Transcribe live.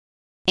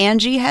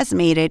Angie has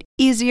made it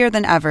easier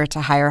than ever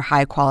to hire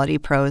high-quality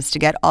pros to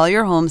get all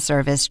your home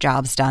service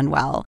jobs done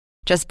well.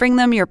 Just bring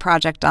them your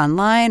project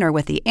online or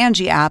with the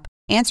Angie app,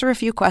 answer a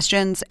few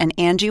questions, and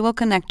Angie will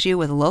connect you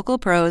with local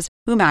pros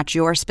who match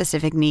your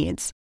specific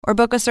needs. Or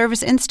book a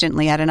service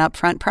instantly at an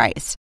upfront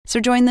price. So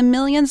join the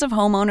millions of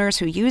homeowners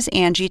who use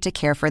Angie to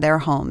care for their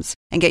homes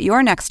and get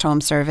your next home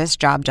service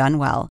job done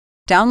well.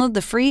 Download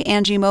the free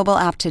Angie mobile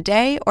app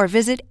today or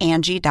visit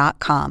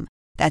Angie.com.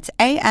 That's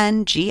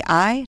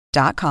ANGI.com.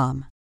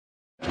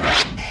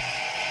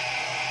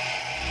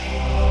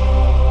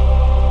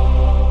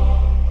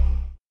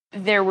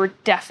 There were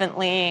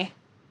definitely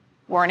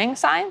warning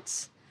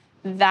signs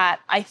that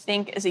I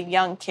think as a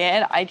young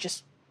kid, I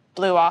just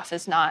blew off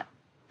as not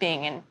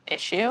being an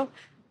issue.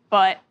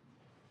 But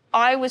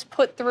I was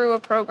put through a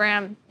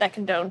program that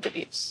condoned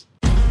abuse.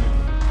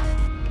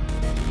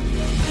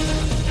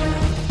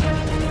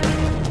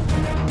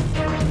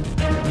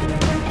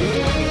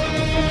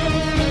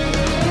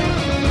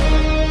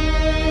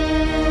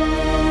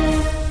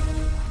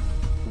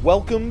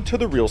 Welcome to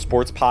the Real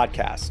Sports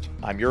Podcast.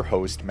 I'm your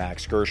host,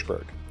 Max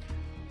Gershberg.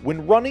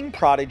 When running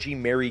prodigy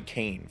Mary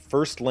Cain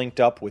first linked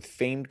up with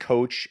famed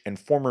coach and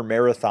former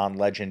marathon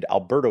legend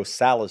Alberto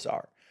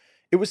Salazar,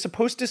 it was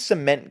supposed to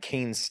cement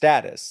Cain's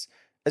status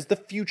as the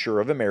future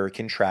of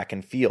American track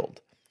and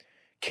field.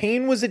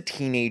 Cain was a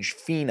teenage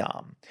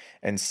phenom,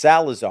 and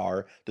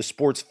Salazar, the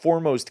sport's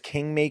foremost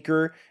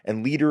kingmaker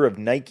and leader of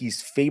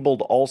Nike's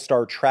fabled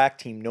all-star track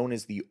team known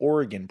as the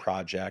Oregon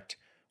Project,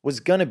 was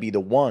gonna be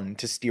the one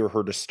to steer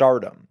her to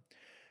stardom.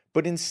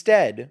 But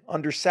instead,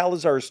 under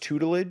Salazar's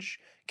tutelage,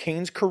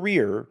 Cain's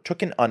career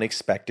took an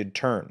unexpected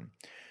turn.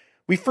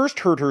 We first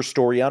heard her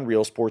story on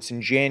Real Sports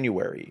in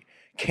January.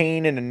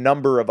 Cain and a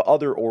number of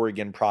other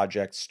Oregon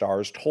Project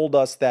stars told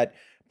us that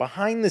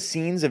behind the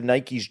scenes of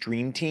Nike's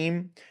dream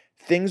team,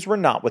 things were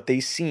not what they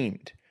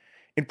seemed.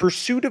 In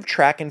pursuit of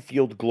track and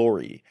field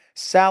glory,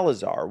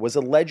 Salazar was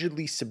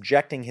allegedly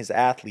subjecting his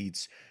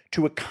athletes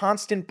to a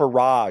constant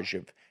barrage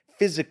of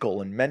physical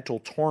and mental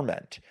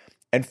torment,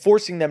 and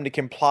forcing them to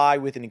comply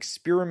with an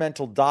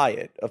experimental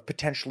diet of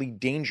potentially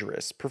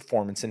dangerous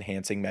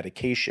performance-enhancing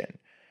medication.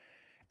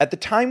 At the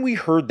time we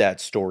heard that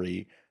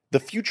story,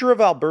 the future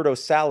of Alberto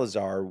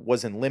Salazar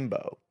was in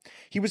limbo.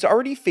 He was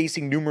already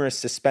facing numerous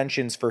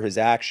suspensions for his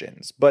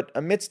actions, but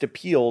amidst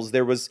appeals,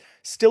 there was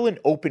still an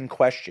open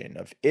question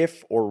of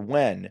if or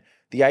when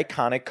the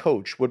iconic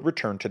coach would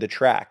return to the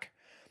track.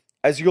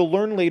 As you'll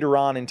learn later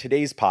on in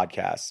today's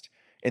podcast,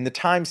 in the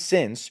time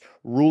since,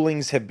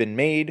 rulings have been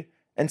made,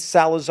 and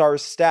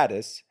Salazar's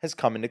status has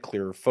come into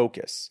clearer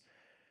focus.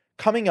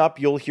 Coming up,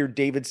 you'll hear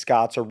David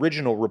Scott's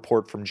original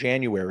report from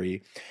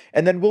January,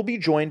 and then we'll be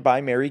joined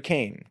by Mary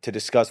Cain to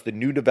discuss the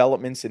new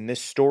developments in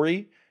this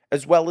story,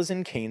 as well as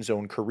in Cain's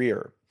own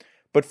career.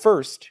 But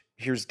first,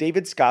 here's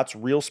David Scott's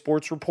Real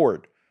Sports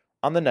report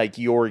on the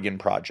Nike Oregon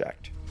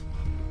Project.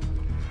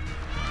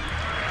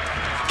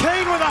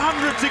 Cain with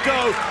 100 to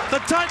go. The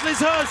title is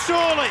hers,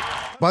 surely.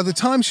 By the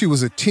time she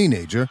was a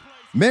teenager,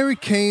 Mary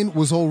Cain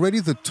was already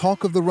the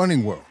talk of the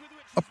running world,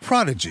 a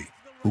prodigy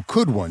who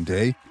could one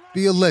day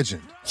be a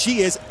legend. She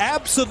is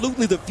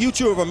absolutely the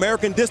future of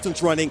American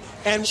distance running,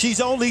 and she's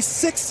only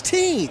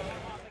 16.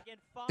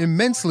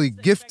 Immensely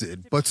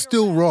gifted, but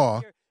still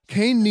raw,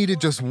 Cain needed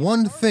just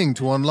one thing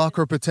to unlock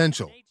her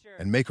potential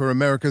and make her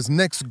America's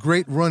next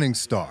great running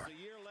star,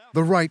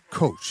 the right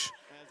coach.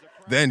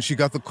 Then she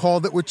got the call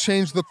that would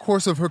change the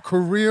course of her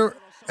career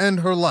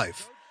and her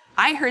life.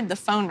 I heard the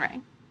phone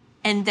ring,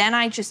 and then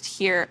I just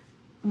hear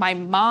my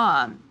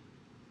mom,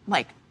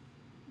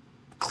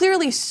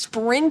 clearly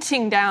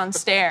sprinting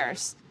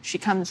downstairs. She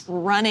comes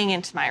running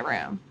into my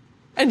room,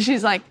 and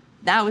she's like,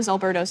 "That was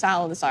Alberto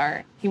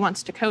Salazar. He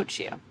wants to coach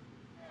you."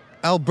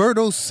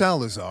 Alberto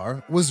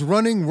Salazar was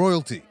running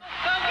royalty.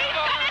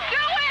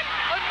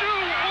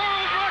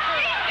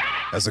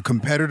 As a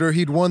competitor,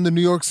 he'd won the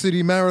New York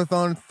City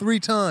Marathon 3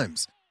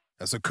 times.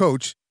 As a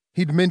coach,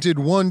 he'd minted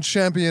one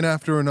champion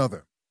after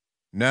another.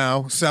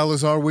 Now,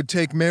 Salazar would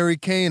take Mary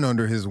Cain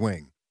under his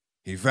wing.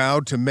 He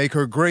vowed to make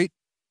her great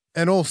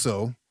and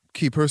also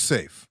keep her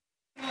safe.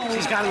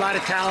 She's got a lot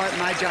of talent.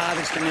 My job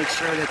is to make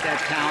sure that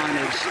talent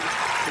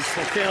is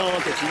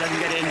fulfilled, that she doesn't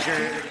get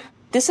injured.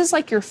 This is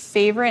like your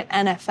favorite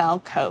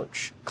NFL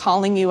coach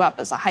calling you up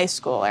as a high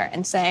schooler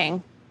and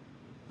saying,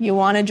 "You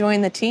want to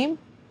join the team?"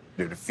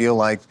 Did it feel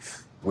like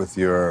with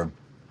your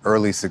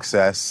early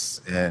success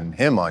and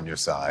him on your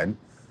side,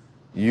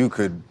 you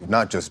could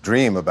not just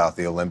dream about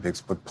the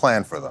Olympics, but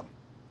plan for them?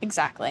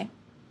 Exactly.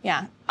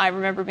 Yeah. I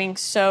remember being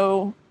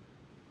so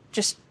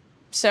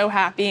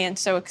happy and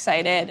so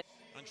excited.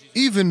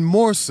 Even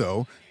more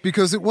so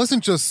because it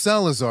wasn't just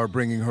Salazar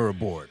bringing her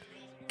aboard.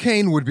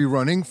 Cain would be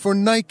running for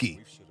Nike,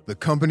 the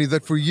company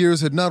that for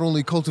years had not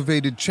only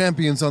cultivated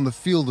champions on the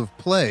field of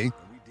play,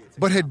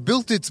 but had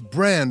built its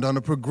brand on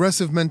a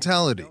progressive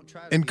mentality,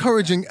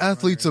 encouraging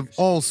athletes of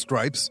all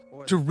stripes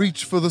to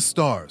reach for the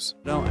stars.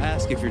 Don't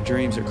ask if your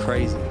dreams are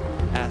crazy.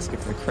 Ask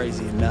if they're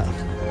crazy enough.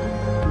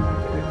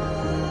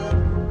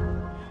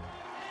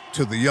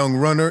 To the young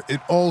runner,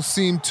 it all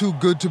seemed too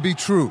good to be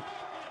true.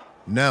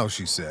 Now,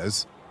 she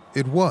says,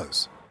 it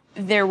was.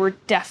 There were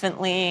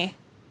definitely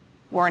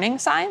warning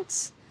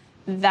signs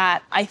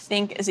that I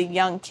think as a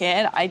young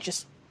kid, I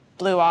just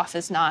blew off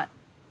as not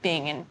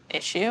being an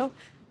issue.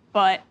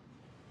 But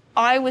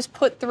I was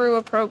put through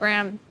a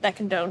program that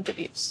condoned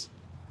abuse.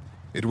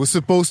 It was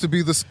supposed to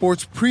be the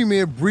sport's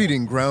premier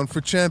breeding ground for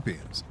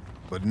champions.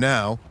 But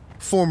now,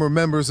 former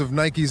members of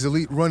Nike's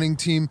elite running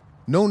team,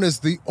 known as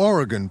the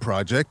Oregon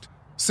Project,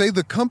 say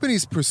the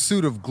company's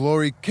pursuit of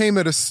glory came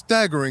at a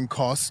staggering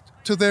cost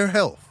to their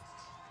health.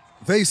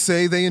 They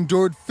say they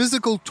endured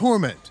physical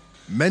torment,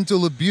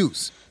 mental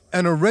abuse,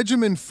 and a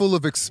regimen full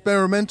of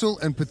experimental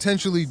and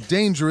potentially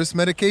dangerous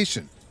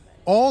medication,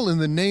 all in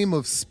the name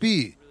of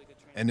speed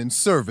and in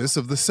service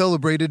of the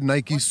celebrated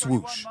Nike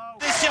swoosh.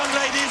 This young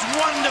lady is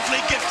wonderfully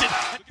gifted.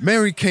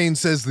 Mary Cain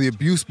says the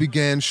abuse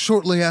began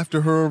shortly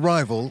after her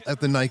arrival at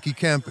the Nike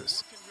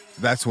campus.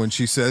 That's when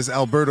she says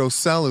Alberto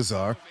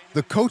Salazar,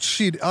 the coach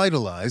she'd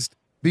idolized,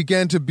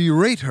 began to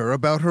berate her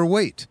about her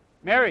weight.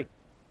 Mary.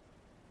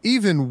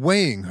 Even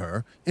weighing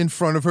her in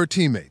front of her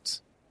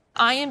teammates.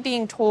 I am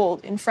being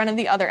told in front of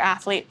the other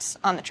athletes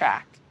on the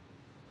track,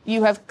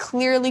 you have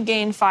clearly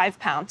gained 5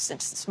 pounds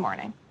since this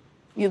morning.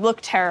 You look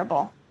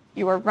terrible.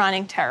 You are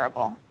running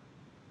terrible.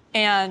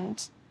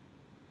 And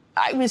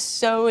I was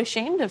so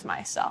ashamed of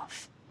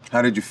myself.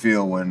 How did you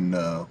feel when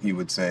he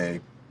would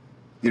say,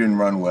 you didn't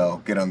run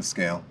well, get on the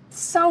scale?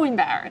 So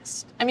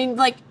embarrassed. I mean,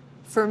 like,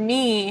 for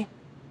me,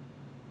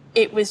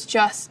 it was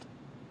just,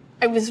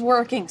 I was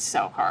working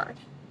so hard.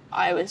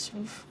 I was,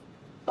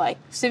 like,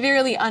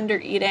 severely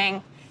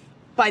under-eating.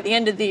 By the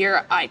end of the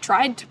year, I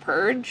tried to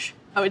purge.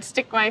 I would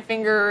stick my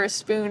finger or a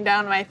spoon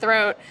down my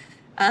throat,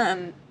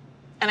 and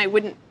I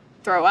wouldn't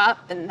throw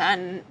up, and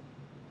then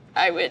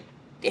I would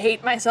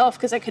hate myself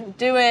because I couldn't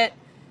do it.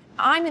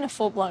 I'm in a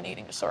full-blown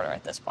eating disorder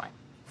at this point.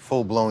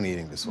 Full-blown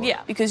eating disorder?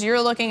 Yeah, because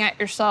you're looking at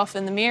yourself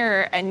in the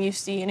mirror and you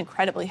see an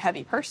incredibly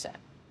heavy person.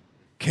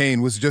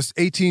 Cain was just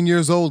 18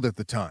 years old at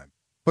the time,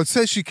 but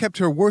says she kept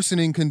her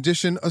worsening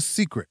condition a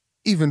secret,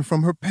 even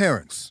from her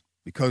parents,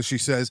 because she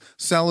says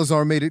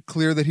Salazar made it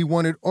clear that he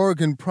wanted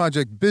Oregon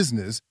Project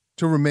business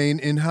to remain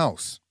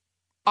in-house.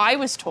 I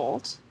was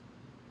told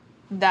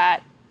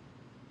that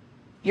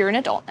you're an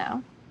adult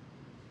now.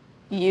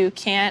 You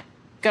can't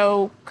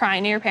go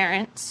crying to your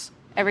parents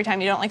every time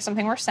you don't like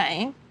something we're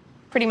saying.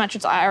 Pretty much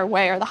it's our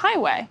way or the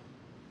highway.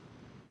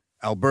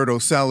 Alberto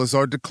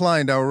Salazar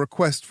declined our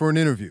request for an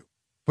interview,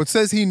 but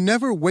says he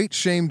never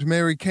weight-shamed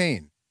Mary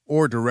Cain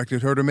or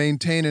directed her to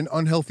maintain an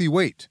unhealthy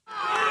weight.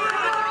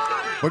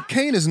 But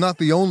Cain is not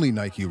the only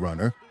Nike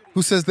runner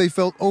who says they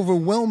felt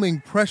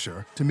overwhelming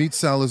pressure to meet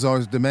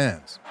Salazar's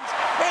demands.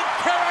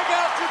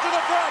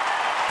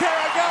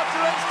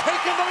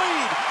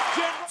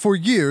 For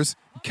years,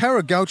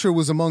 Kara Goucher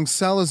was among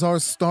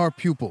Salazar's star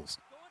pupils,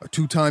 a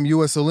two-time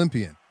U.S.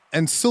 Olympian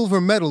and silver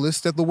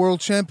medalist at the World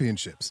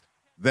Championships.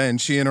 Then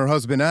she and her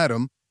husband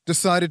Adam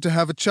decided to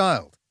have a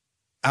child.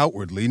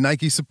 Outwardly,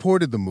 Nike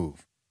supported the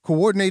move,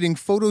 coordinating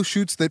photo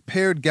shoots that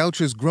paired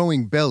Goucher's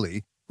growing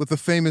belly with the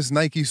famous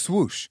Nike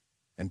swoosh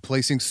and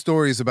placing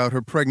stories about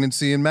her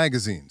pregnancy in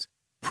magazines,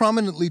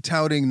 prominently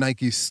touting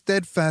Nike's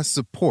steadfast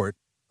support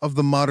of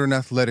the modern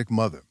athletic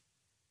mother.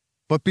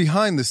 But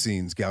behind the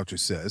scenes, Goucher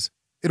says,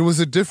 it was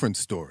a different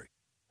story.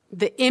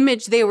 The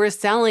image they were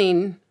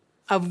selling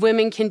of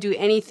women can do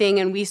anything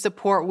and we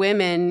support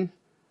women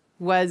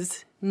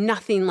was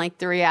nothing like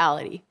the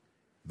reality.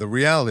 The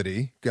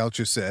reality,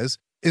 Goucher says,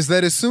 is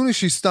that as soon as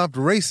she stopped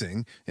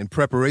racing in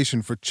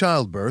preparation for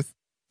childbirth,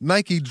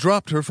 Nike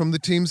dropped her from the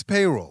team's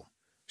payroll.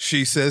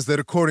 She says that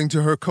according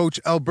to her coach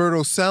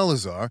Alberto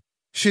Salazar,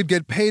 she'd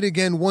get paid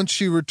again once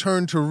she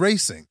returned to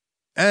racing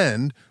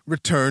and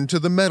returned to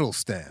the medal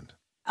stand.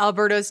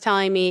 Alberto's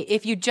telling me,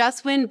 if you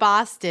just win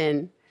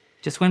Boston,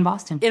 just win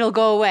Boston. It'll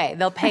go away.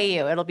 They'll pay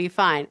you. It'll be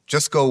fine.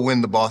 Just go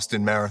win the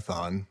Boston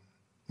Marathon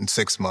in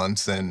 6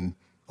 months and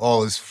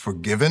all is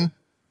forgiven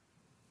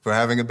for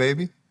having a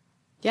baby?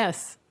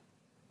 Yes.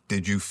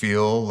 Did you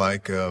feel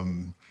like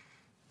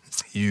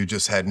you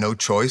just had no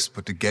choice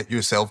but to get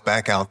yourself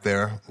back out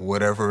there,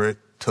 whatever it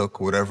took,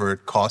 whatever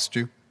it cost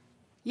you?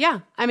 Yeah.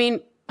 I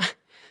mean,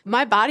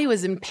 my body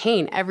was in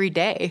pain every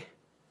day.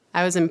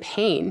 I was in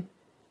pain.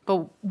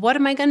 But what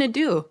am I going to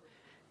do?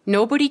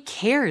 Nobody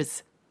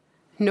cares.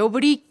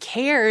 Nobody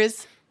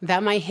cares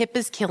that my hip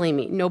is killing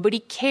me. Nobody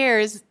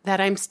cares that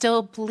I'm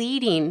still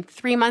bleeding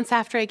 3 months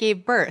after I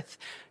gave birth.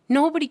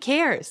 Nobody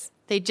cares.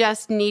 They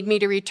just need me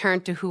to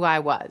return to who I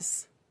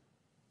was.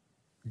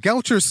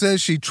 Goucher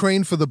says she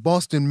trained for the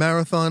Boston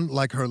Marathon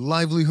like her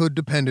livelihood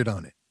depended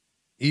on it,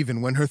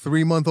 even when her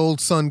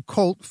 3-month-old son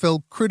Colt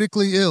fell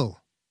critically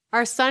ill.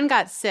 Our son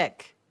got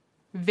sick,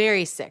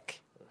 very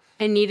sick,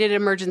 and needed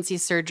emergency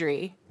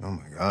surgery. Oh,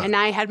 my God. And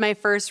I had my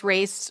first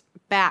race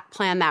back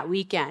planned that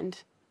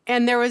weekend.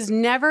 And there was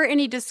never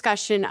any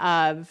discussion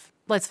of,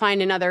 let's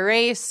find another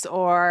race,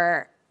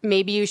 or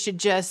maybe you should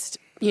just,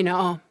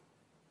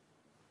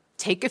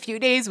 take a few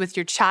days with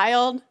your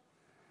child.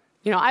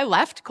 I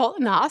left Colt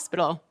in the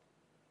hospital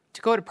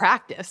to go to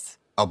practice.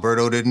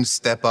 Alberto didn't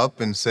step up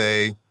and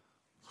say,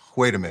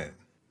 wait a minute,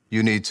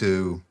 You need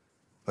to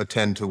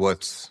attend to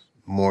what's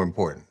more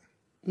important.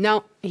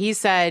 No, he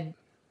said,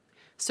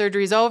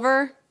 surgery's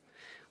over.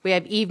 We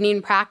have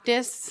evening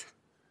practice.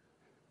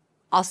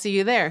 I'll see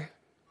you there.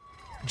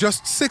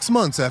 Just 6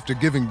 months after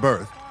giving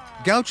birth,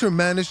 Goucher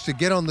managed to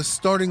get on the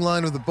starting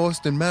line of the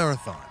Boston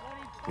Marathon,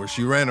 where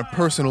she ran a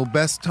personal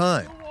best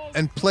time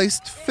and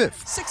placed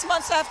 5th. 6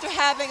 months after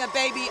having a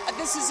baby,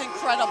 this is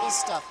incredible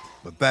stuff.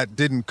 But that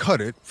didn't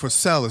cut it for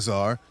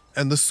Salazar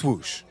and the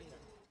swoosh.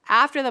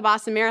 After the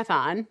Boston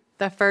Marathon,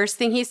 the first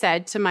thing he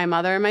said to my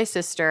mother and my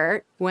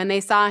sister when they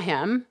saw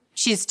him,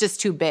 she's just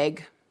too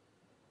big.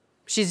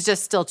 She's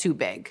just still too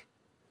big.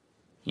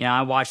 You know,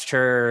 I watched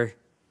her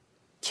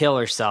kill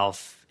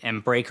herself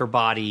and break her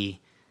body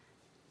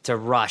to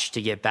rush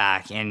to get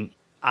back. And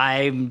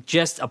I'm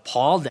just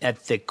appalled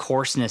at the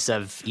coarseness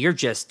of, you're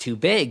just too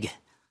big.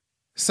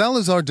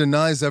 Salazar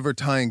denies ever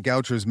tying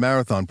Goucher's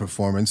marathon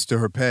performance to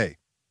her pay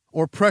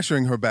or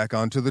pressuring her back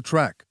onto the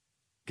track.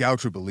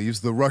 Goucher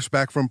believes the rush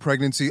back from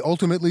pregnancy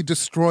ultimately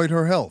destroyed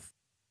her health.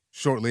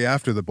 Shortly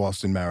after the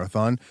Boston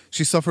Marathon,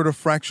 she suffered a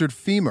fractured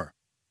femur,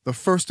 the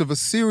first of a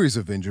series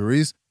of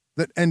injuries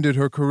that ended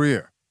her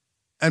career.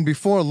 And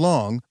before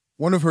long,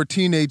 one of her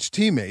teenage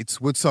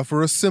teammates would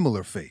suffer a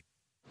similar fate.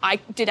 I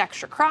did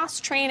extra cross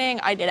training,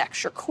 I did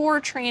extra core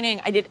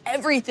training, I did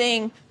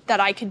everything that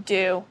I could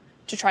do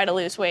to try to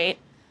lose weight,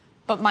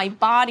 but my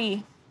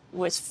body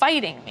was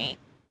fighting me.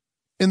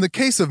 In the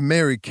case of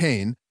Mary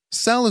Cain,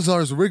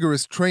 Salazar's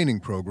rigorous training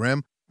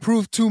program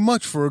proved too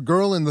much for a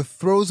girl in the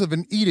throes of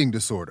an eating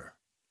disorder.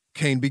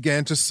 Cain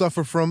began to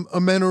suffer from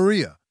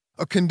amenorrhea,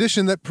 a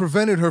condition that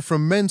prevented her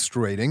from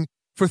menstruating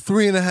for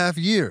 3.5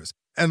 years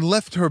and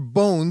left her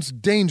bones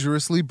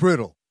dangerously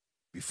brittle.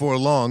 Before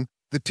long,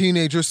 the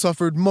teenager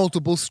suffered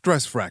multiple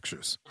stress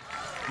fractures.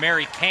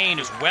 Mary Cain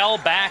is well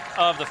back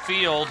of the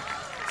field,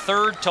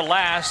 third to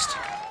last.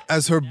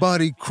 As her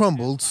body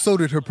crumbled, so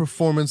did her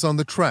performance on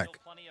the track,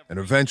 and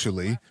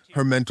eventually,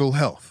 her mental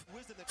health.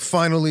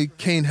 Finally,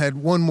 Cain had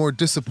one more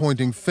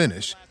disappointing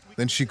finish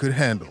than she could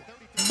handle.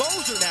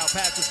 Moser now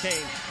passes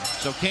Cain.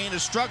 So Cain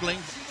is struggling.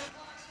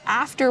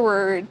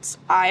 Afterwards,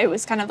 I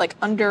was kind of like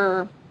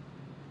under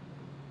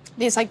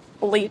these like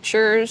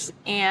bleachers,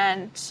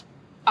 and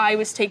I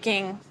was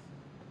taking,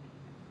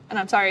 and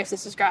I'm sorry if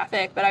this is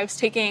graphic, but I was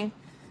taking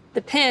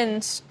the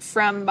pins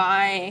from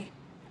my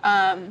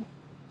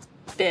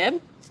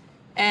bib,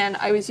 and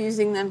I was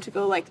using them to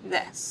go like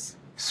this.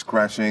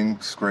 Scratching,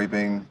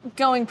 scraping,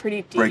 going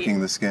pretty deep. Breaking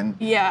the skin?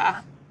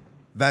 Yeah.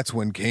 That's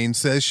when Cain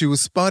says she was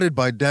spotted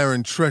by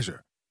Darren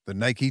Treasure, the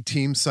Nike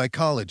team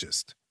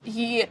psychologist.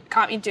 He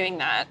caught me doing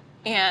that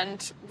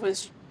and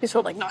was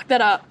told, like, knock that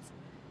up,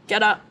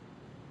 get up.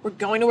 We're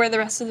going to where the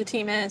rest of the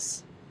team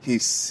is. He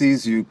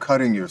sees you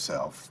cutting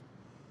yourself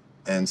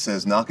and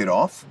says, knock it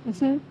off?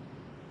 Mm-hmm.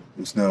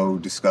 There's no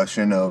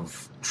discussion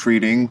of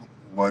treating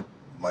what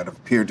might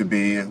appear to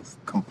be a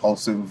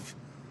compulsive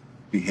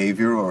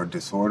behavior or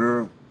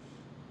disorder?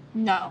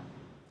 No.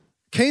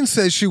 Cain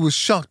says she was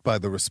shocked by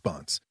the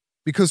response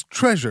because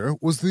Treasure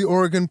was the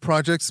Oregon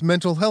Project's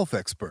mental health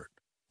expert,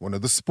 one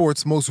of the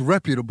sport's most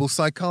reputable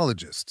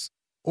psychologists,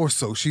 or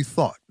so she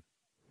thought.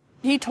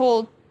 He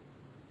told,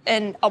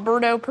 and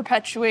Alberto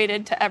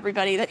perpetuated to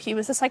everybody, that he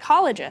was a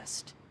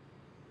psychologist.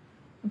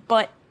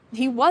 But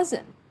he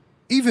wasn't.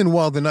 Even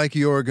while the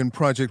Nike Oregon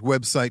Project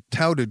website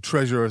touted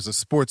Treasure as a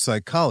sports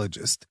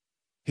psychologist,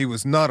 he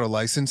was not a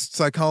licensed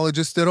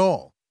psychologist at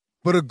all,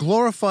 but a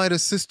glorified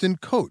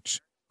assistant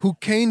coach who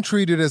Cain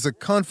treated as a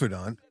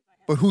confidant,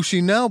 but who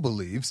she now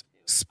believes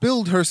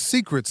spilled her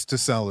secrets to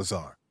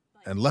Salazar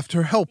and left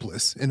her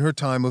helpless in her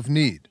time of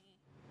need.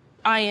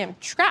 I am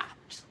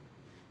trapped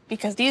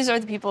because these are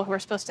the people who are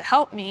supposed to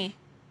help me,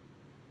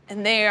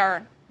 and they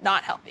are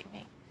not helping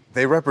me.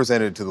 They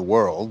represented to the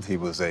world he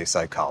was a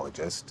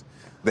psychologist.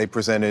 They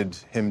presented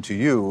him to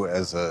you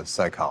as a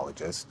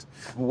psychologist.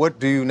 What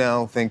do you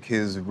now think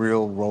his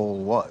real role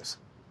was?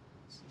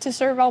 To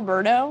serve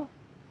Alberto,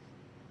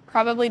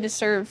 probably to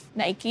serve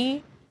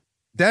Nike.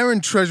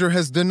 Darren Treasure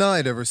has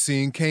denied ever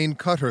seeing Cain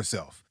cut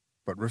herself,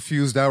 but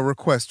refused our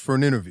request for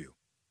an interview.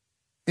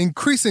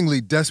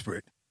 Increasingly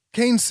desperate,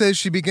 Cain says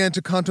she began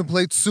to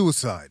contemplate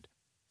suicide.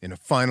 In a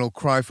final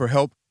cry for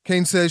help,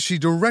 Cain says she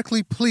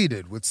directly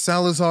pleaded with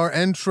Salazar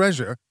and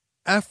Treasure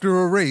after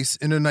a race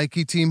in a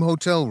Nike team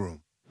hotel room.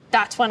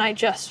 That's when I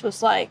just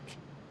was like,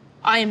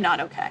 I am not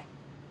okay.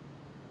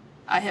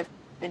 I have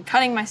been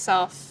cutting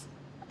myself.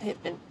 I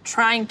have been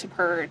trying to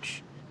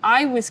purge.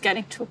 I was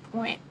getting to a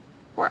point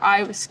where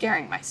I was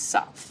scaring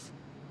myself.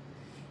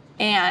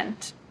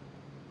 And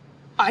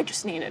I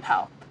just needed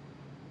help.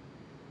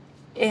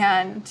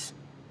 And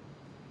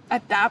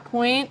at that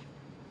point,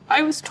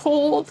 I was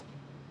told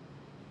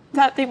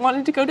that they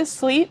wanted to go to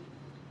sleep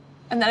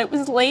and that it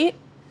was late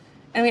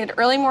and we had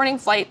early morning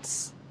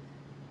flights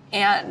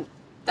and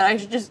that I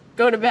should just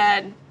go to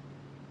bed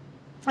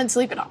and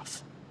sleep it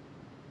off.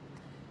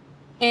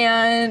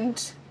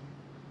 And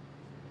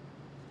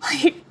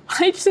I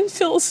just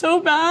feel so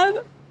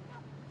bad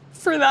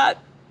for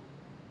that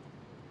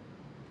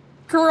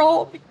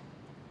girl.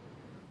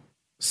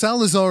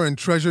 Salazar and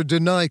Treasure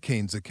deny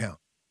Cain's account,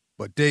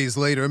 but days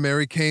later,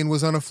 Mary Cain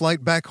was on a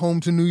flight back home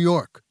to New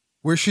York,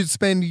 where she'd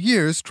spend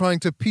years trying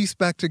to piece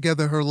back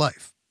together her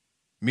life.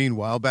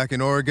 Meanwhile, back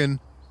in Oregon,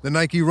 the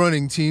Nike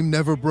running team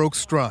never broke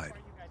stride.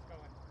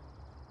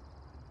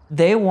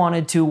 They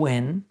wanted to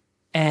win,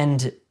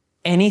 and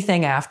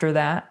anything after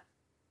that,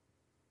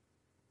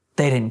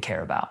 they didn't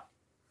care about.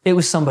 It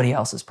was somebody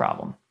else's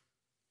problem.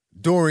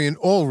 Dorian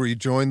Ulrey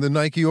joined the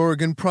Nike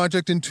Oregon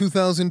project in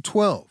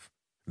 2012.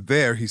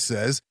 There, he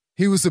says,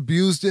 he was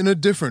abused in a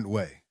different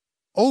way.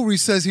 Ulrey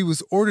says he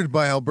was ordered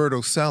by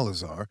Alberto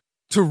Salazar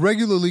to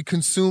regularly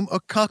consume a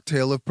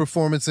cocktail of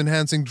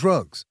performance-enhancing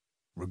drugs,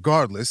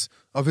 regardless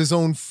of his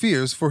own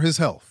fears for his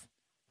health.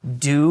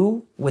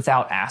 Do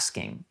without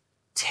asking.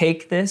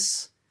 Take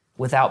this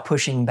without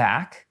pushing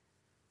back.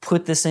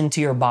 Put this into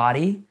your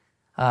body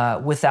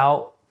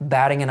without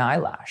batting an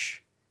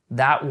eyelash.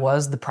 That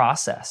was the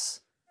process.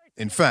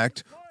 In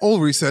fact,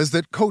 Ulrey says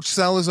that Coach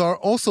Salazar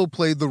also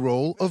played the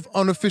role of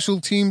unofficial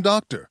team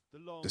doctor,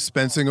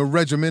 dispensing a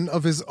regimen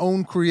of his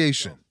own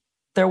creation.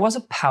 There was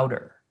a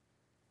powder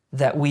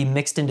that we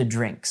mixed into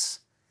drinks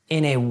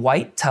in a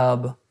white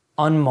tub,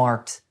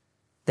 unmarked,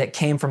 that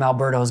came from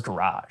Alberto's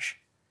garage.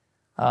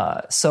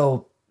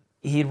 So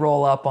he'd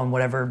roll up on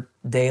whatever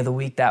day of the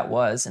week that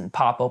was and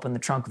pop open the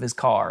trunk of his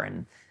car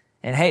and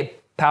hey,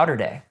 powder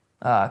day,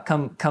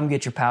 come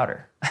get your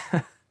powder.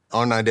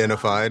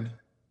 Unidentified?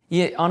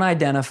 Yeah,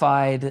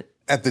 unidentified.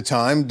 At the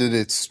time, did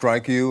it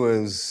strike you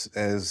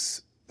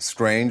as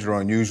strange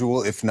or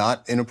unusual, if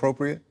not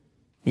inappropriate?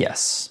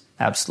 Yes,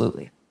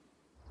 absolutely.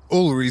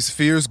 Ulrey's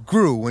fears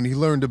grew when he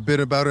learned a bit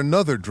about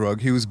another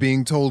drug he was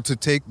being told to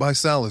take by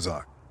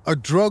Salazar, a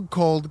drug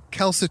called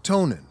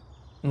calcitonin.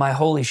 My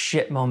holy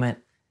shit moment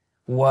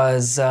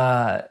was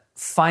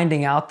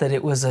finding out that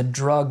it was a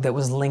drug that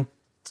was linked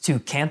to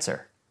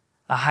cancer,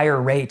 a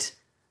higher rate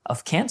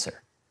of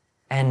cancer.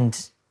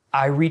 And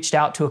I reached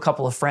out to a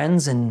couple of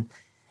friends and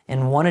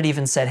one had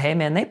even said, hey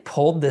man, they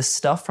pulled this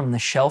stuff from the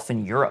shelf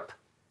in Europe.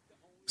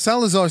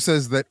 Salazar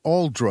says that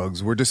all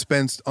drugs were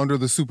dispensed under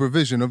the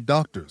supervision of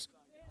doctors.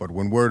 But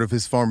when word of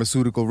his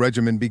pharmaceutical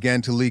regimen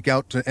began to leak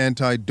out to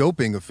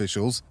anti-doping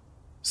officials,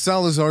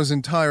 Salazar's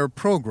entire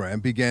program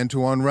began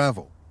to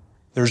unravel.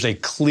 There's a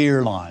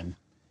clear line.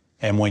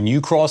 And when you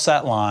cross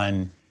that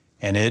line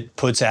and it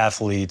puts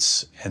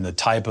athletes in the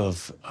type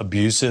of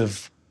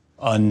abusive,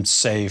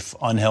 unsafe,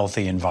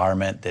 unhealthy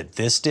environment that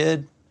this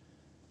did,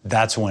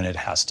 that's when it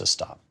has to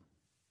stop.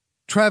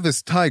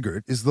 Travis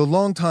Tigert is the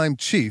longtime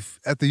chief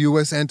at the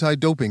U.S.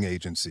 Anti-Doping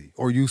Agency,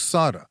 or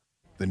USADA,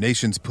 the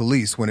nation's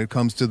police when it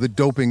comes to the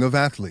doping of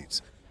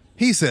athletes.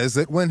 He says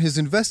that when his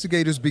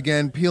investigators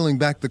began peeling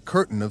back the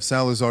curtain of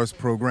Salazar's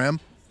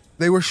program,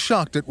 they were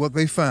shocked at what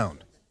they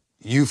found.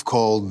 You've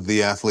called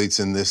the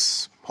athletes in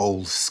this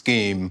whole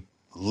scheme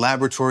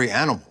laboratory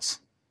animals.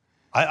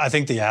 I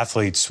think the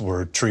athletes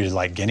were treated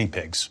like guinea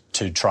pigs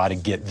to try to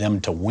get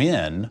them to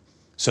win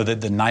so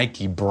that the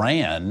Nike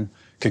brand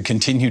could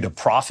continue to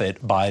profit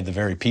by the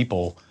very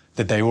people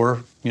that they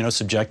were,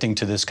 subjecting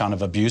to this kind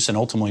of abuse and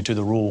ultimately to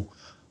the rule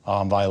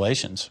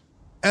violations.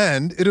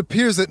 And it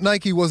appears that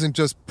Nike wasn't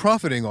just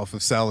profiting off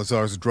of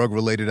Salazar's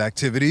drug-related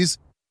activities,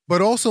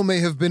 but also may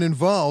have been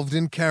involved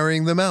in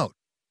carrying them out.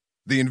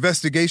 The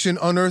investigation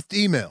unearthed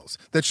emails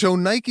that show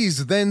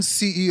Nike's then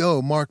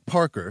CEO, Mark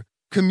Parker,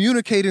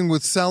 communicating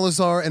with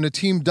Salazar and a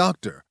team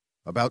doctor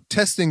about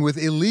testing with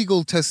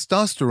illegal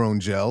testosterone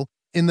gel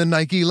in the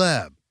Nike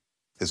lab.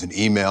 There's an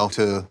email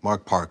to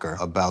Mark Parker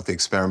about the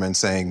experiment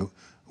saying,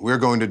 we're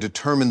going to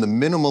determine the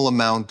minimal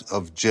amount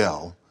of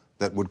gel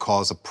that would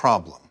cause a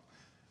problem.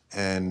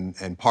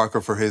 And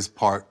Parker, for his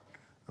part,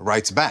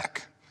 writes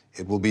back,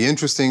 it will be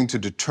interesting to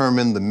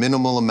determine the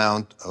minimal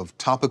amount of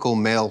topical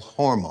male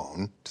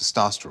hormone,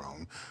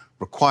 testosterone,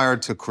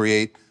 required to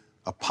create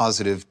a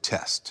positive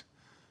test.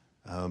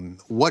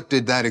 What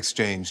did that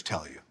exchange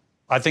tell you?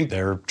 I think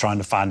they're trying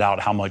to find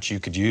out how much you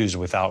could use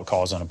without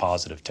causing a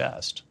positive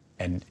test.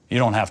 And you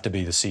don't have to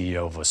be the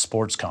CEO of a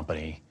sports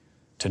company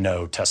to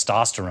know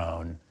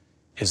testosterone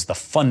is the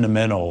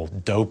fundamental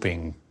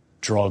doping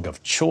drug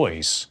of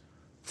choice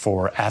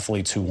for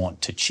athletes who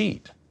want to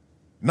cheat.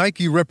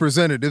 Nike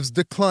representatives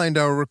declined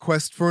our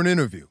request for an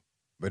interview,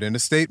 but in a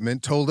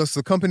statement told us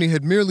the company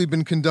had merely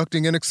been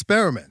conducting an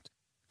experiment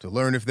to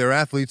learn if their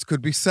athletes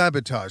could be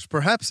sabotaged,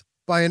 perhaps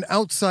by an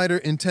outsider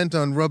intent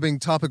on rubbing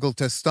topical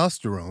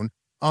testosterone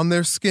on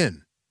their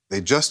skin. They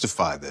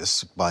justify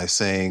this by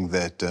saying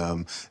that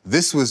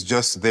this was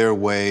just their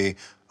way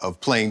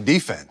of playing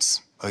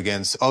defense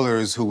against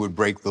others who would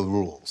break the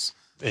rules.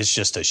 It's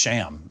just a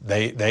sham.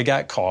 They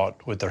got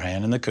caught with their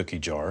hand in the cookie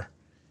jar,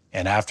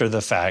 and after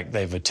the fact,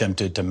 they've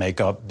attempted to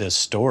make up this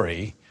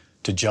story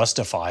to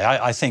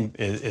justify. I think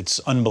it's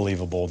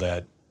unbelievable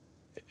that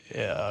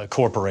a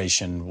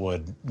corporation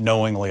would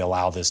knowingly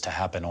allow this to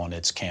happen on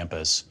its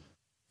campus.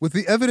 With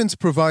the evidence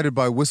provided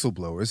by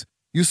whistleblowers,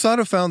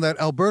 USADA found that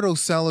Alberto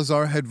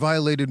Salazar had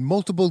violated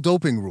multiple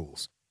doping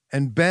rules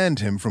and banned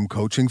him from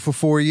coaching for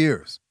 4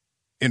 years.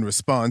 In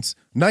response,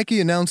 Nike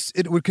announced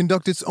it would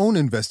conduct its own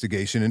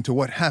investigation into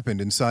what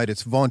happened inside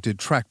its vaunted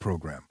track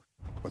program.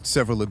 But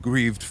several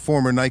aggrieved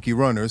former Nike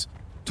runners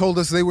told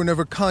us they were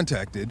never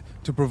contacted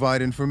to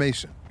provide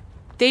information.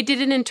 They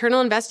did an internal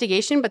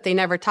investigation, but they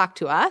never talked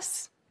to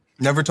us.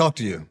 Never talked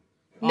to you?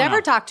 Never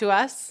talked to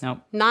us. Nope.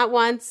 Not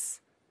once.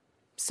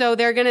 So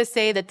they're going to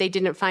say that they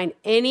didn't find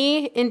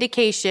any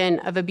indication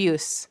of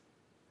abuse.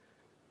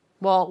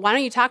 Well, why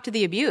don't you talk to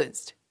the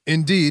abused?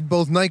 Indeed,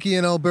 both Nike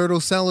and Alberto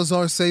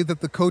Salazar say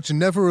that the coach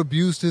never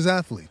abused his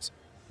athletes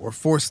or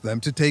forced them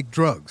to take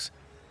drugs,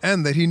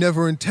 and that he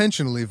never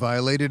intentionally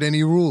violated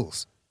any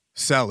rules.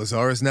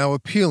 Salazar is now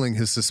appealing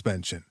his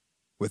suspension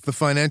with the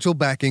financial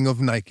backing of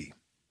Nike.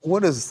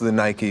 What does the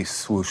Nike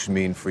swoosh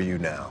mean for you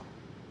now?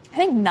 I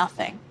think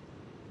nothing.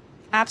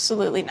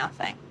 Absolutely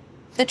nothing.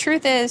 The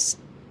truth is,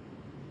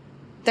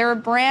 they're a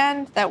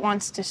brand that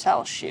wants to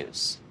sell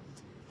shoes.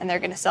 And they're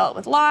going to sell it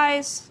with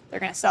lies. They're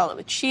going to sell it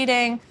with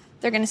cheating.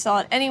 They're going to sell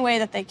it any way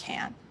that they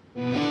can.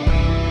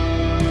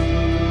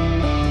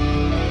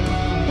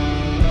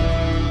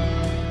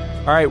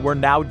 All right, we're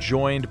now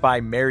joined by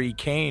Mary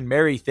Cain.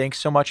 Mary, thanks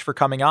so much for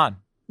coming on.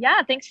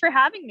 Yeah, thanks for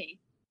having me.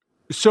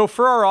 So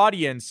for our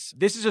audience,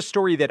 this is a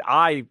story that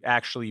I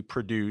actually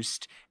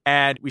produced,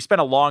 and we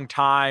spent a long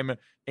time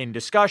in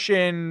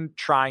discussion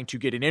trying to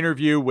get an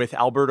interview with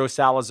Alberto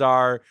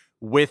Salazar,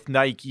 with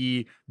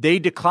Nike. They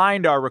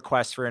declined our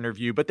request for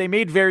interview, but they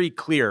made very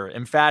clear,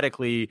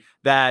 emphatically,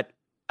 that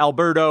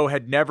Alberto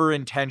had never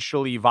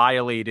intentionally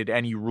violated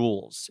any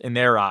rules in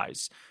their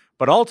eyes.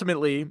 But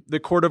ultimately, the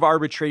Court of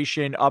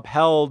Arbitration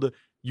upheld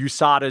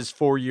USADA's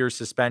 4-year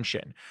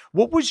suspension.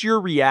 What was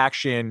your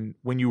reaction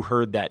when you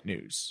heard that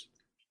news?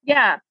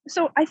 Yeah,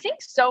 so I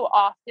think so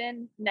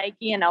often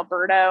Nike and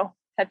Alberto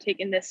have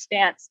taken this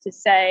stance to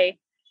say,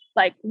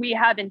 like, we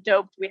haven't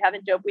doped, you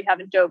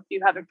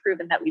haven't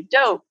proven that we've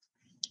doped.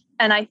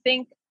 And I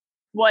think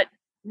what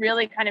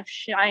really kind of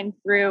shined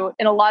through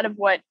in a lot of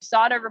what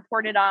USADA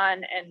reported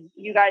on and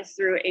you guys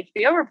through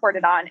HBO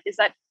reported on is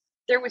that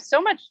there was so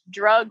much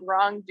drug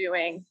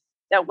wrongdoing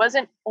that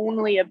wasn't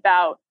only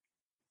about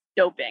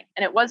doping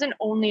and it wasn't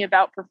only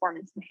about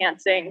performance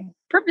enhancing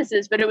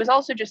purposes, but it was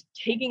also just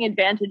taking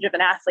advantage of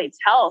an athlete's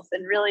health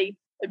and really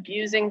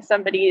abusing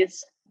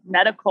somebody's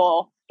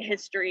medical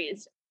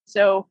histories.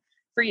 So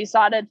for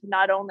USADA to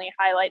not only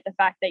highlight the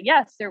fact that,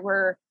 yes, there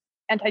were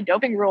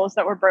anti-doping rules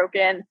that were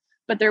broken,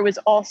 but there was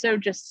also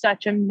just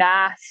such a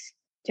mass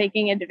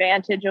taking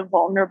advantage of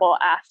vulnerable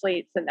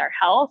athletes and their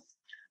health.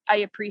 I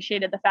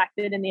appreciated the fact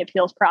that in the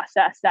appeals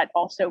process, that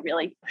also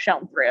really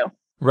shone through.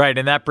 Right.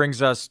 And that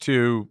brings us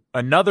to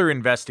another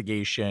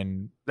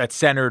investigation that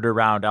centered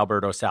around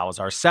Alberto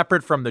Salazar.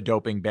 Separate from the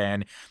doping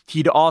ban,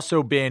 he'd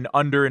also been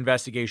under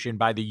investigation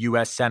by the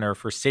U.S. Center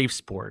for Safe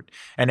Sport.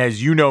 And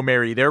as you know,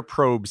 Mary, their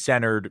probe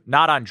centered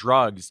not on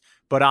drugs,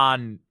 but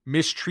on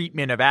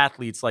mistreatment of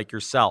athletes like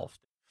yourself.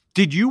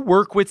 Did you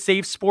work with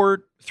Safe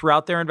Sport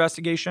throughout their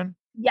investigation?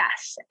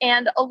 Yes.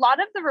 And a lot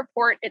of the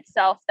report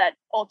itself that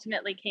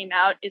ultimately came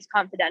out is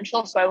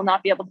confidential. So I will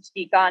not be able to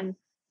speak on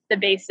the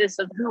basis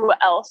of who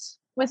else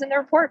was in the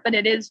report, but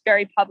it is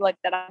very public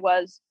that I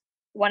was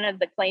one of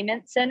the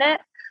claimants in it.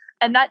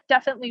 And that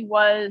definitely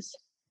was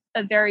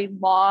a very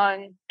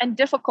long and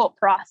difficult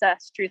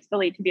process,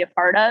 truthfully, to be a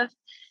part of.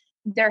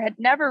 There had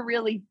never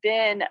really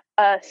been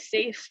a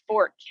Safe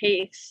Sport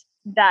case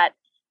that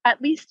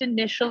at least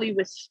initially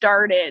was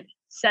started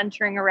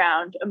centering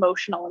around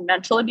emotional and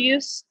mental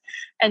abuse.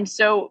 And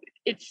so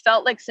it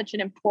felt like such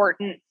an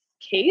important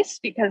case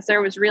because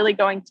there was really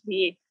going to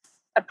be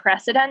a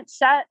precedent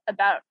set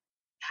about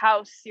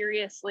how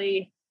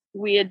seriously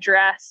we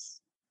address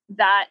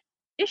that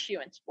issue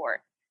in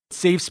sport.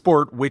 Safe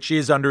Sport, which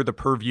is under the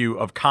purview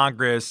of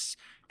Congress,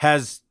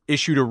 has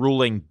issued a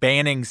ruling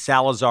banning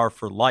Salazar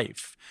for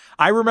life.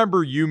 I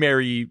remember you,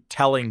 Mary,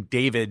 telling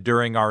David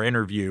during our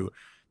interview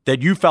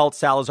that you felt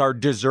Salazar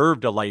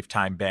deserved a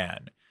lifetime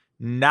ban.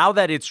 Now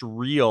that it's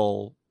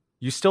real,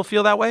 you still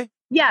feel that way?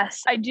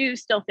 Yes, I do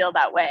still feel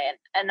that way.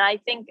 And I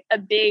think a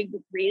big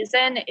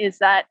reason is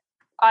that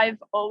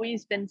I've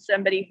always been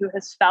somebody who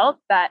has felt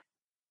that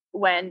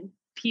when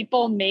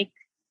people make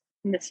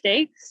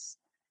mistakes,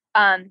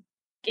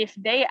 if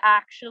they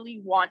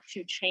actually want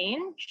to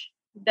change,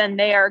 then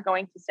they are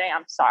going to say,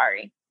 I'm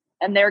sorry.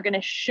 And they're going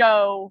to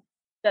show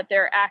that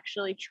they're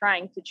actually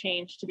trying to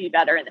change to be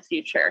better in the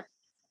future.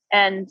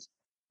 And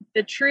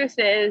the truth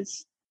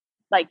is,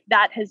 like,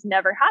 that has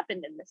never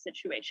happened in this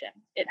situation.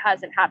 It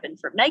hasn't happened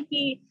from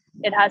Nike.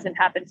 It hasn't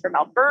happened from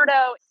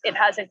Alberto. It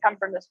hasn't come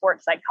from the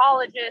sports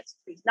psychologist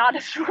who's not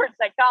a sports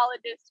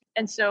psychologist.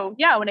 And so,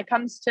 yeah, when it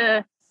comes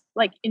to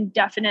like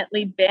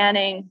indefinitely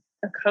banning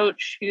a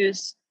coach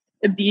who's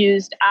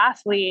abused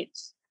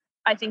athletes,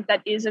 I think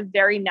that is a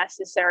very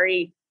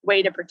necessary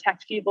way to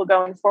protect people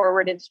going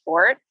forward in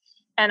sport.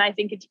 And I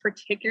think it's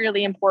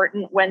particularly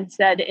important when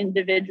said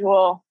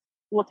individual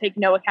will take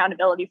no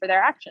accountability for their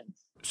actions.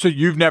 So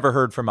you've never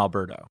heard from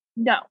Alberto?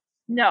 No,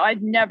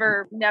 I've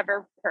never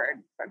heard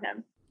from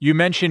him. You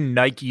mentioned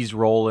Nike's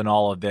role in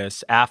all of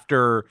this.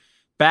 After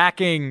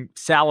backing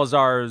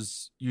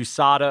Salazar's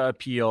USADA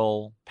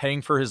appeal,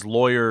 paying for his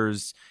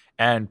lawyers,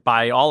 and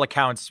by all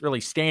accounts,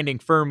 really standing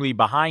firmly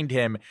behind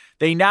him,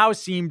 they now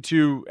seem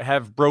to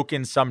have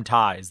broken some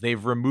ties.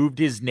 They've removed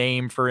his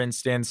name, for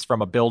instance, from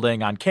a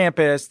building on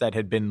campus that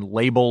had been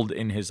labeled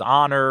in his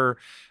honor.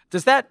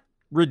 Does that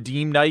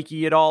redeem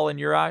Nike at all in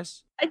your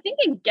eyes? I think,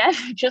 again,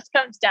 it just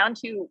comes down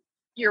to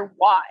your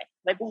why.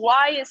 Like,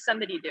 why is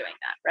somebody doing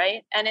that,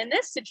 right? And in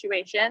this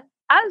situation,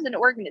 as an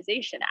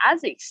organization,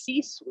 as a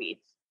C-suite,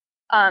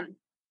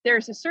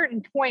 there's a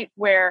certain point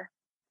where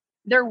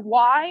their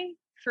why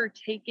for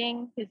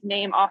taking his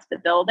name off the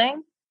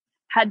building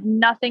had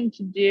nothing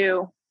to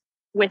do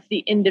with the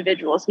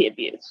individuals he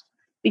abused,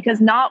 because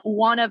not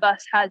one of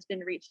us has been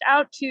reached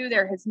out to.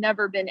 There has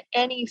never been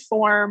any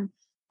form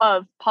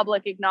of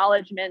public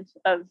acknowledgement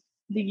of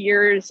the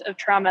years of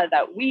trauma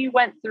that we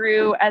went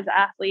through as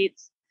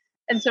athletes.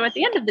 And so at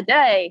the end of the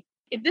day,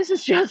 if this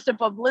is just a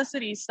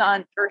publicity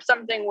stunt or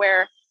something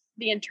where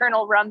the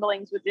internal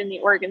rumblings within the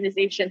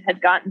organization had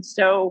gotten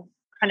so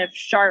kind of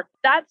sharp,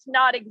 that's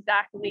not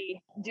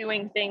exactly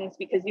doing things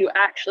because you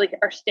actually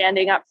are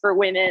standing up for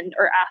women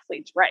or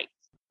athletes' rights.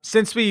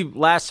 Since we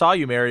last saw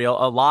you, Mary, a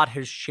lot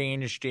has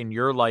changed in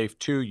your life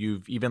too.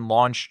 You've even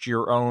launched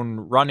your own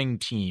running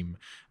team.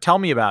 Tell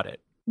me about it.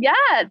 Yeah,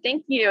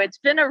 thank you. It's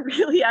been a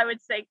really, I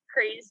would say,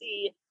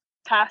 crazy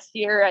past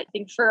year, I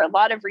think, for a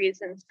lot of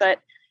reasons. But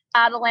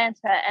at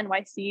Atlanta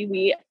NYC,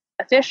 we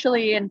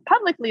officially and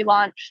publicly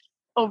launched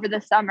over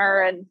the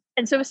summer.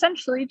 And so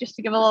essentially, just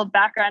to give a little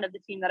background of the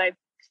team that I've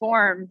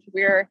formed,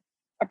 we're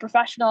a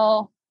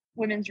professional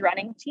women's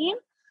running team,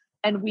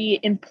 and we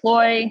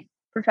employ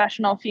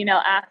professional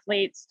female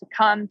athletes to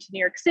come to New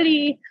York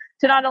City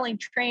to not only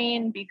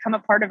train, become a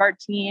part of our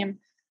team,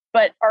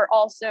 but are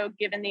also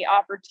given the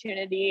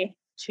opportunity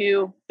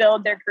to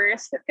build their career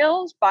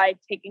skills by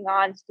taking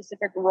on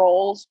specific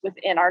roles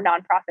within our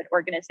nonprofit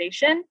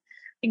organization,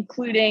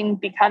 including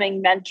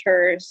becoming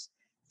mentors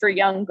for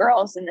young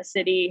girls in the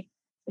city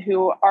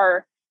who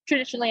are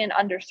traditionally in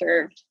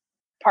underserved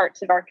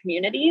parts of our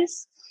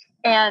communities.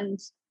 And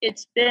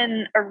it's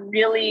been a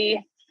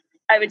really,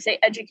 I would say,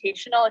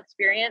 educational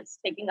experience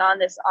taking on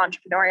this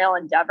entrepreneurial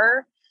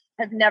endeavor.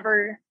 I've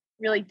never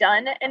really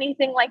done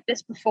anything like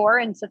this before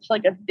in such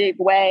like a big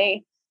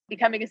way.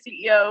 Becoming a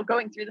CEO,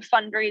 going through the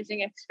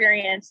fundraising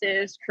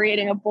experiences,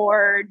 creating a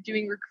board,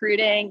 doing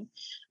recruiting.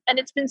 And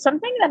it's been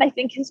something that I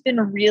think has been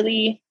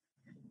really,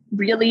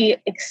 really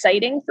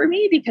exciting for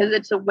me because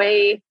it's a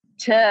way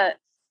to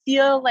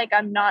feel like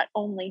I'm not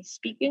only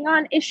speaking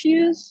on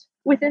issues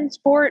within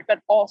sport, but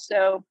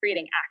also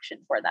creating action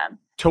for them.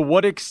 To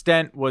what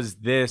extent was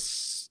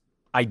this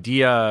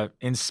idea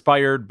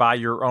inspired by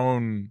your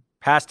own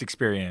past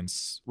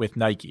experience with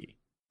Nike?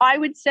 I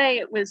would say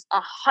it was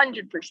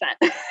 100%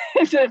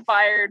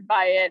 inspired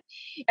by it.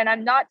 And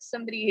I'm not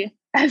somebody,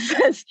 as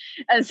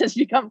has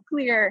become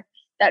clear,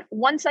 that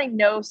once I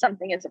know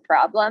something is a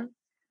problem,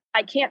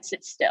 I can't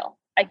sit still.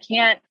 I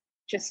can't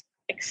just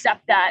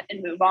accept that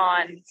and move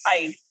on.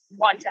 I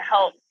want to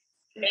help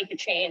make a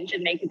change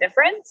and make a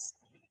difference.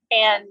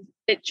 And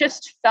it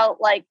just felt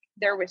like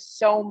there was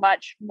so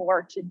much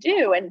more to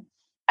do. And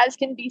as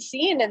can be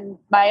seen in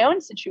my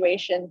own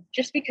situation,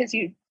 just because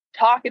you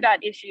talk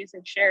about issues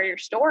and share your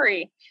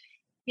story,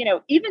 you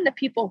know, even the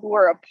people who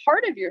are a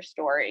part of your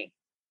story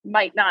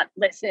might not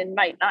listen,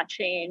 might not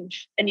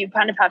change. And you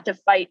kind of have to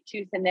fight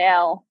tooth and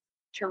nail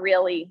to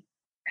really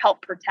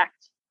help protect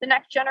the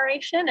next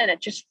generation. And it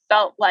just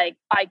felt like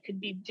I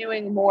could be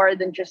doing more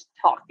than just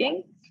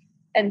talking.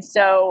 And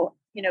so,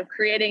 you know,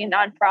 creating a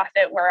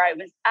nonprofit where I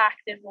was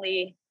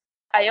actively,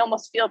 I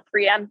almost feel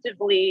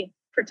preemptively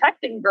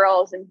protecting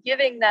girls and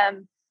giving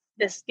them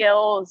the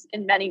skills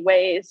in many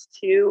ways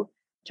to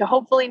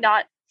hopefully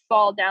not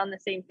fall down the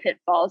same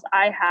pitfalls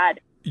I had.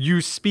 You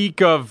speak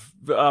of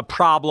a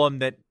problem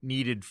that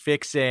needed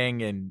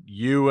fixing, and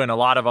you and a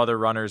lot of other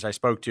runners I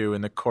spoke to in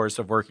the course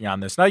of working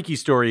on this Nike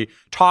story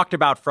talked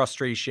about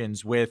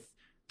frustrations with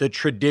the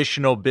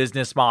traditional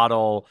business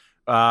model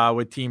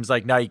with teams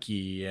like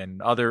Nike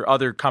and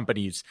other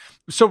companies.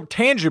 So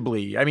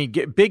tangibly, I mean,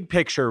 big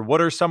picture,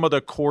 what are some of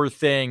the core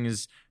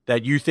things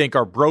that you think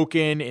are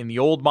broken in the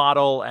old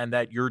model and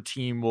that your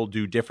team will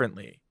do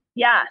differently?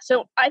 Yeah,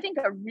 so I think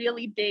a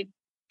really big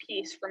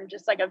piece from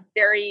just like a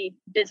very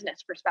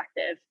business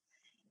perspective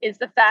is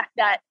the fact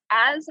that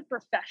as a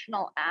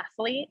professional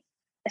athlete,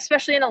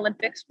 especially in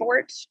Olympic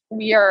sports,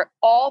 we are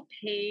all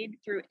paid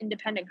through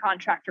independent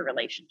contractor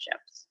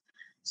relationships.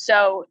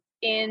 So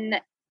in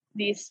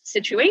these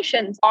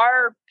situations,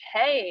 our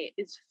pay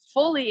is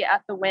fully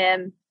at the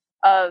whim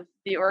of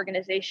the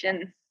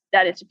organization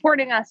that is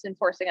supporting us and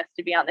forcing us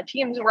to be on the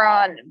teams we're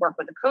on and work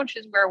with the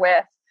coaches we're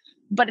with.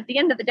 But at the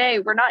end of the day,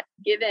 we're not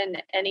given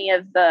any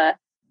of the,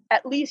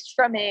 at least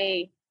from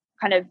a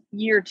kind of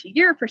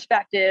year-to-year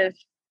perspective,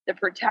 the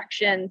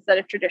protections that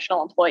a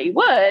traditional employee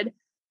would,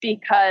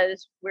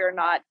 because we're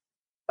not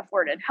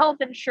afforded health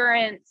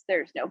insurance,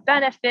 there's no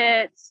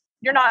benefits,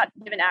 you're not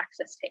given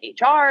access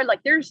to HR.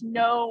 Like, there's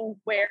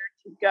nowhere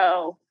to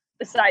go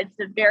besides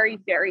the very,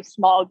 very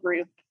small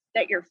group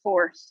that you're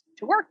forced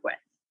to work with.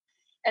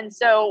 And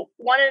so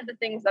one of the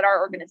things that our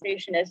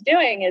organization is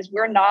doing is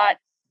we're not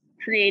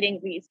creating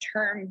these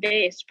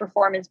term-based,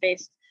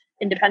 performance-based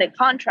independent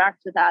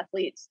contracts with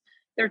athletes.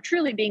 They're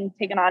truly being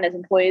taken on as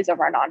employees of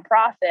our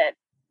nonprofit.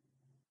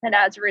 And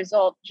as a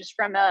result, just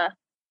from a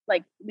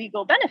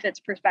legal benefits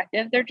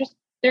perspective,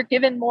 they're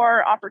given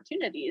more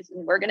opportunities,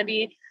 and we're going to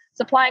be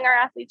supplying our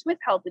athletes with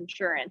health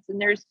insurance.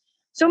 And there's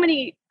so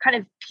many kind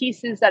of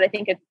pieces that I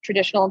think a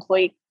traditional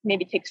employee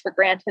maybe takes for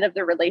granted of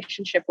the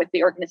relationship with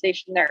the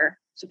organization they're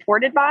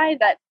supported by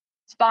that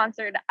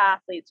sponsored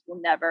athletes will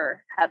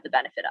never have the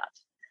benefit of.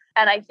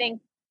 And I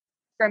think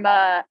from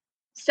a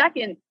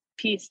second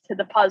piece to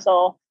the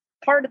puzzle,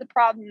 part of the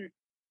problem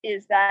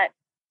is that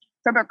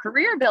from a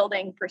career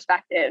building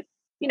perspective,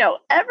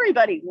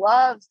 everybody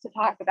loves to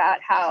talk about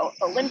how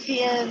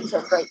Olympians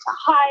are great to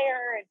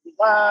hire and we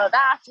love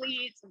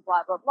athletes and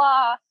blah, blah,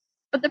 blah.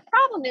 But the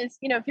problem is,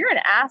 if you're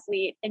an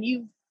athlete and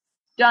you've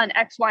done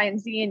X, Y, and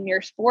Z in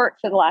your sport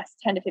for the last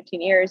 10 to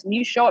 15 years and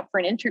you show up for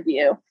an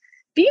interview,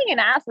 being an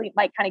athlete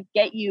might kind of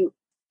get you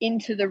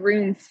into the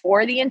room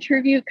for the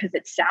interview because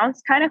it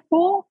sounds kind of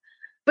cool.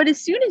 But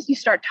as soon as you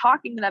start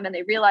talking to them and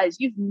they realize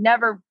you've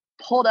never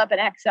pulled up an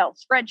Excel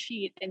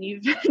spreadsheet and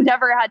you've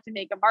never had to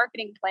make a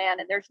marketing plan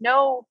and there's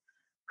no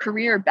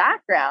career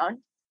background,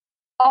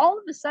 all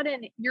of a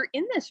sudden you're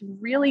in this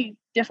really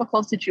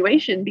difficult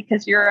situation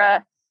because you're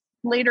a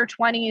later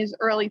 20s,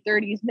 early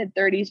 30s, mid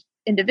 30s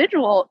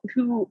individual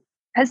who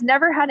has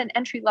never had an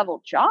entry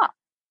level job.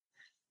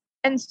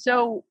 And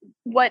so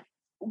what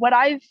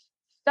I've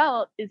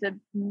felt is a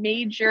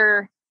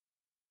major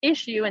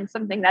issue and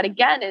something that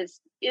again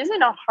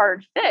isn't a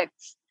hard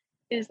fix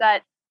is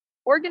that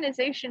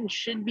organizations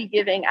should be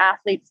giving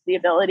athletes the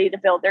ability to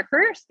build their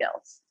career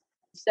skills.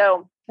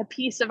 So a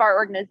piece of our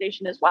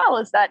organization as well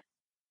is that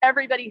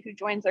everybody who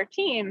joins our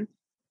team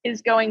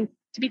is going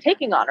to be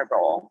taking on a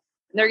role.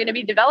 And they're going to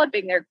be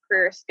developing their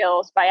career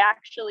skills by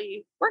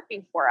actually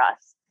working for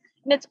us.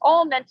 And it's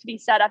all meant to be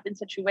set up in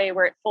such a way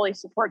where it fully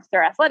supports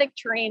their athletic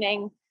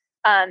training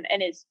and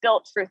is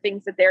built for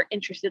things that they're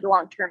interested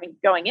long-term in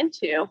going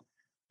into.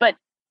 But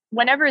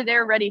whenever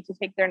they're ready to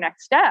take their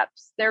next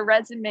steps, their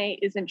resume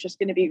isn't just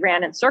going to be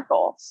ran in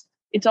circles.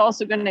 It's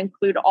also going to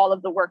include all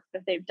of the work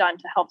that they've done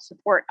to help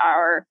support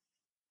our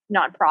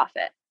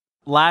nonprofit.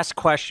 Last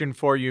question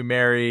for you,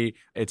 Mary.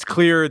 It's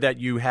clear that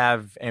you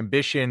have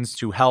ambitions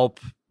to help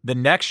the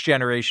next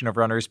generation of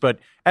runners, but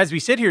as we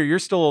sit here, you're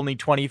still only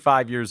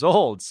 25 years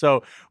old.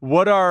 So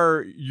what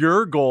are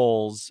your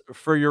goals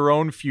for your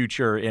own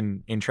future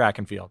in track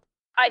and field?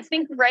 I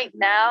think right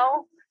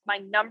now, my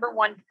number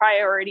one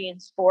priority in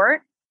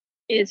sport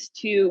is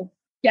to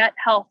get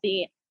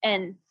healthy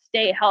and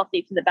stay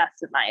healthy to the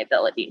best of my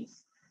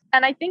abilities.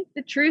 And I think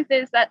the truth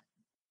is that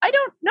I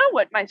don't know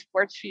what my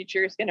sports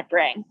future is going to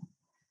bring.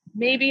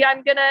 Maybe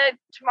I'm going to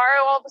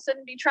tomorrow all of a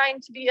sudden be trying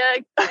to be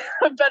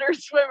a better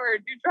swimmer,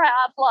 do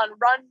triathlon,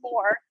 run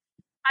more.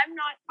 I'm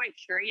not quite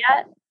sure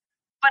yet,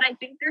 but I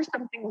think there's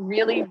something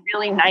really,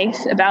 really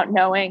nice about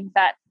knowing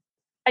that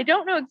I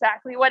don't know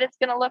exactly what it's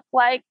going to look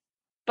like,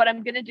 but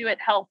I'm going to do it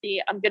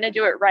healthy. I'm going to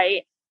do it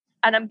right.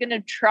 And I'm going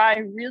to try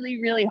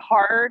really, really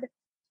hard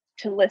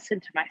to listen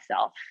to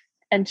myself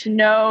and to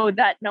know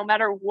that no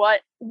matter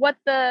what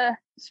the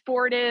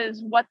sport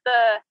is, what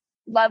the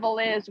level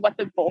is, what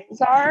the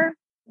goals are,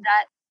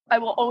 that I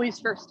will always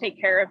first take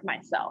care of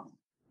myself.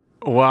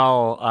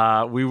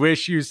 Well, we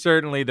wish you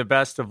certainly the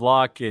best of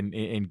luck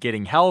in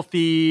getting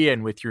healthy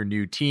and with your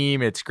new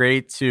team. It's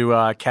great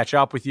to catch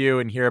up with you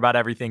and hear about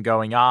everything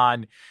going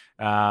on.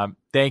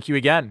 Thank you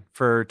again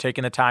for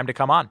taking the time to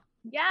come on.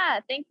 Yeah,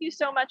 thank you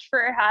so much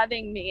for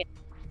having me.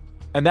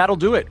 And that'll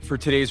do it for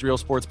today's Real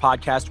Sports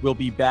Podcast. We'll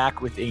be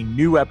back with a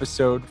new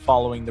episode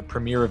following the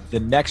premiere of the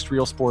next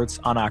Real Sports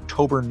on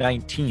October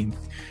 19th.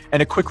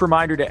 And a quick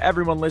reminder to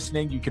everyone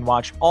listening, you can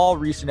watch all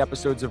recent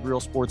episodes of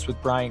Real Sports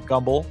with Bryant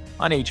Gumbel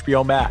on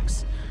HBO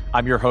Max.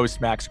 I'm your host,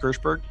 Max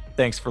Gershberg.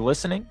 Thanks for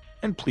listening,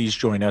 and please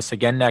join us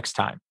again next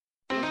time.